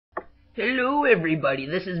Hello everybody,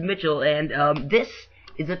 this is Mitchell, and this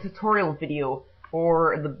is a tutorial video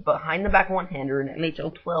for the behind the back one-hander in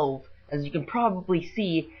NHL 12, as you can probably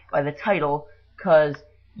see by the title, cause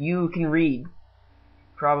you can read,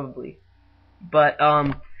 probably. But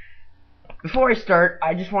before I start,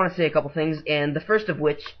 I just want to say a couple things, and the first of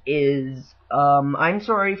which is I'm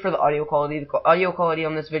sorry for the audio quality. The audio quality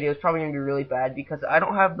on this video is probably going to be really bad because I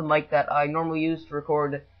don't have the mic that I normally use to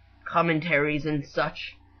record commentaries and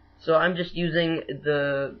such. So I'm just using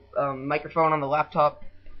the microphone on the laptop,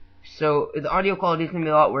 so the audio quality is going to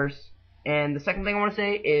be a lot worse. And the second thing I want to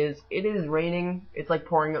say is it is raining. It's like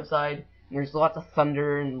pouring outside, and there's lots of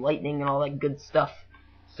thunder and lightning and all that good stuff.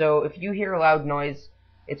 So if you hear a loud noise,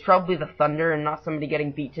 it's probably the thunder and not somebody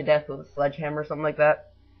getting beat to death with a sledgehammer or something like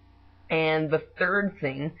that. And the third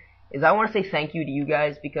thing is I want to say thank you to you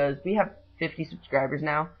guys because we have 50 subscribers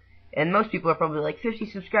now. And most people are probably like,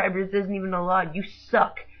 50 subscribers isn't even a lot, you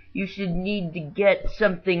suck. You should need to get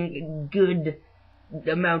something good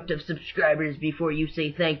amount of subscribers before you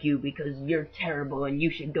say thank you because you're terrible and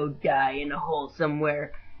you should go die in a hole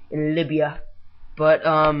somewhere in Libya. But,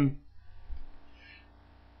 now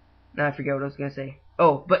I forget what I was going to say.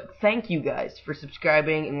 Oh, but thank you guys for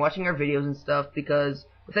subscribing and watching our videos and stuff because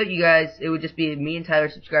without you guys, it would just be me and Tyler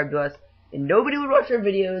subscribed to us and nobody would watch our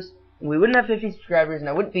videos and we wouldn't have 50 subscribers and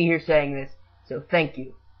I wouldn't be here saying this. So thank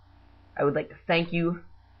you. I would like to thank you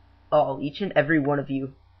all, each and every one of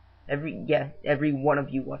you, every one of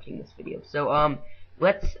you watching this video. So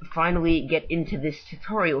let's finally get into this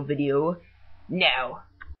tutorial video now.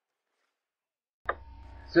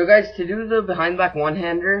 So guys, to do the behind back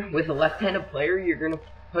one-hander with a left-handed player, you're gonna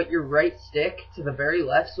put your right stick to the very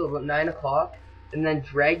left, so about 9 o'clock, and then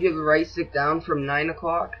drag your right stick down from 9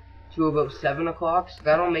 o'clock to about 7 o'clock. So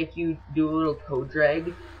that'll make you do a little toe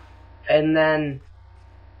drag, and then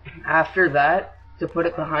after that, to put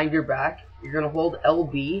it behind your back, you're going to hold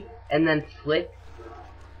LB and then flick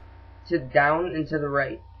to down and to the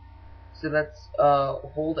right. So that's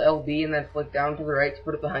hold LB and then flick down to the right to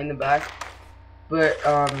put it behind the back. But this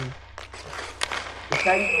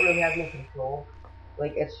guy doesn't really have no control.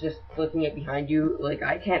 Like, it's just flicking it behind you. Like,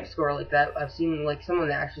 I can't score like that. I've seen like some of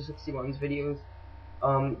the Actual 61's videos.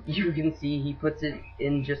 You can see he puts it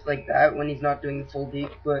in just like that when he's not doing the full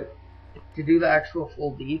deke. But to do the actual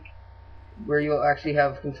full deke, where you'll actually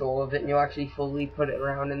have control of it and you'll actually fully put it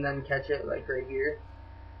around and then catch it like right here.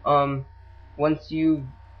 Once you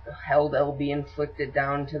held LB and flicked it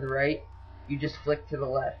down to the right, you just flick to the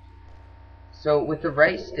left. So with the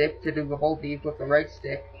right stick, to do the whole deep with the right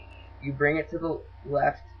stick, you bring it to the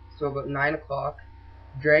left, so about 9 o'clock,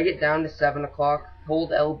 drag it down to 7 o'clock,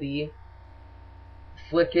 hold LB,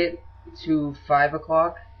 flick it to 5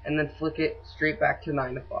 o'clock, and then flick it straight back to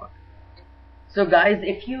 9 o'clock. So guys,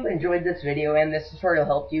 if you enjoyed this video and this tutorial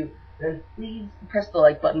helped you, then please press the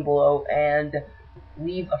like button below and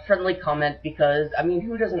leave a friendly comment because, I mean,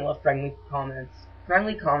 who doesn't love friendly comments?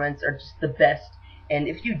 Friendly comments are just the best, and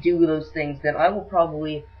if you do those things, then I will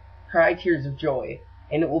probably cry tears of joy,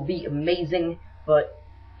 and it will be amazing. But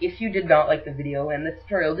if you did not like the video and the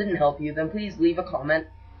tutorial didn't help you, then please leave a comment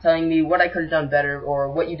telling me what I could have done better or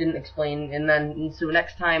what you didn't explain, and then so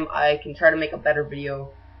next time I can try to make a better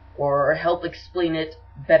video or help explain it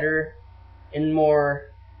better and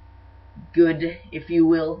more good, if you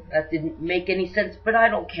will. That didn't make any sense, but I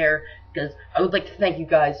don't care, because I would like to thank you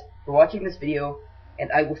guys for watching this video,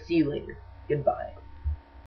 and I will see you later. Goodbye.